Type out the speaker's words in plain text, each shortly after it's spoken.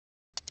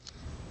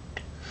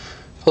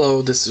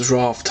Hello, this is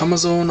Ra of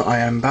Tamazone. I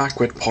am back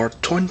with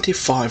part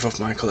 25 of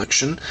my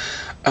collection.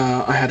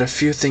 I had a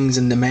few things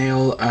in the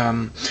mail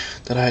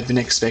that I had been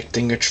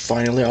expecting, which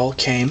finally all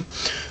came.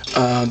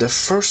 The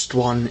first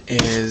one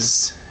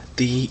is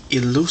the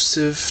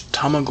elusive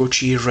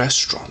Tamagotchi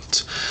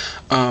restaurant.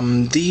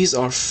 These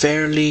are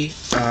fairly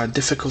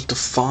difficult to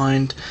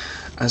find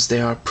as they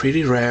are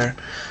pretty rare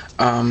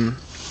and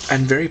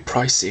very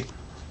pricey.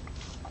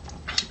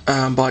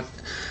 But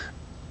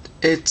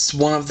it's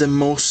one of the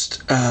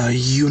most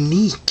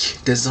unique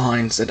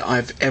designs that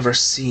I've ever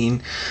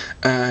seen.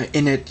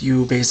 In it,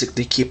 you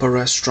basically keep a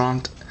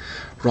restaurant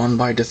run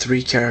by the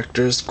three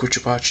characters,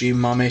 Kuchipachi,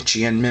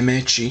 Mamechi, and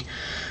Memechi.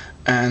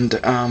 And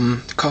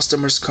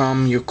customers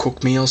come, you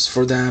cook meals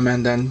for them,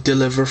 and then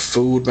deliver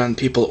food when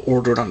people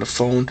order it on the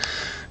phone.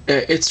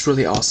 It's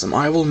really awesome.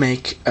 I will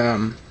make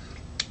a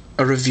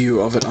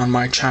review of it on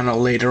my channel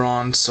later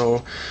on,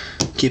 so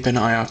keep an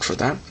eye out for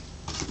that.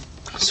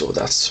 So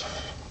that's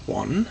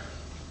one.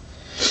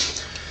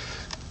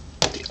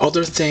 The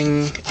other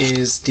thing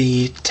is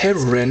the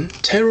Terurin.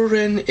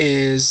 Terurin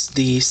is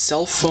the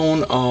cell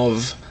phone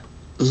of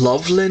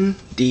Lovelin,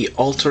 the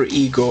alter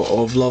ego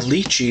of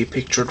Lovelychi,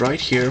 pictured right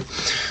here.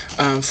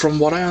 From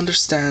what I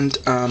understand,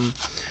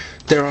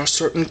 there are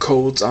certain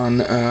codes on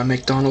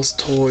McDonald's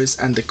toys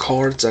and the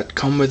cards that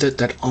come with it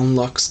that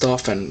unlock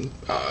stuff and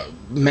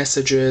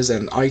messages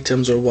and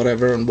items or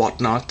whatever and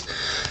whatnot.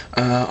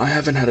 I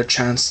haven't had a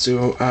chance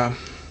to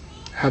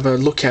have a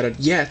look at it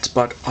yet,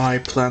 but I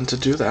plan to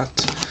do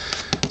that.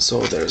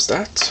 So there's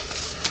that.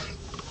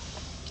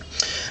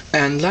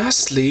 And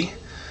lastly,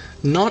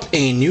 not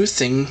a new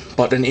thing,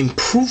 but an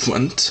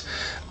improvement.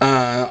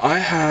 I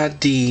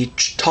had the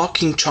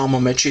talking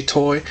Chamamechi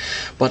toy,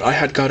 but I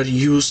had got it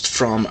used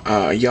from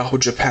Yahoo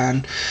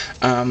Japan.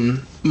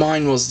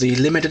 Mine was the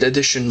limited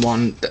edition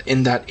one,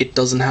 in that it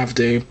doesn't have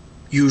the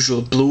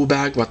usual blue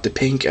bag but the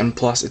pink, and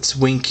plus it's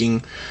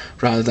winking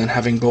rather than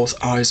having both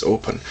eyes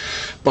open.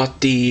 But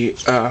the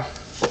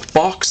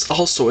box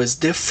also is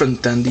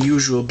different than the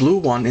usual blue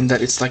one in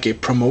that it's like a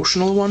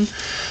promotional one.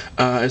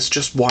 It's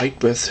just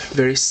white with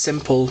very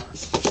simple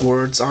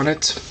words on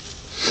it.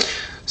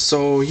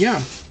 So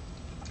yeah,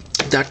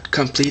 that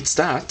completes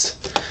that.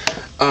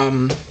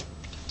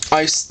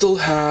 I still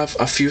have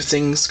a few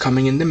things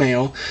coming in the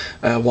mail.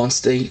 Once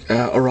they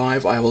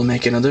arrive, I will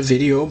make another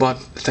video, but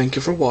thank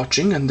you for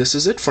watching, and this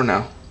is it for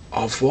now.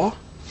 Au revoir.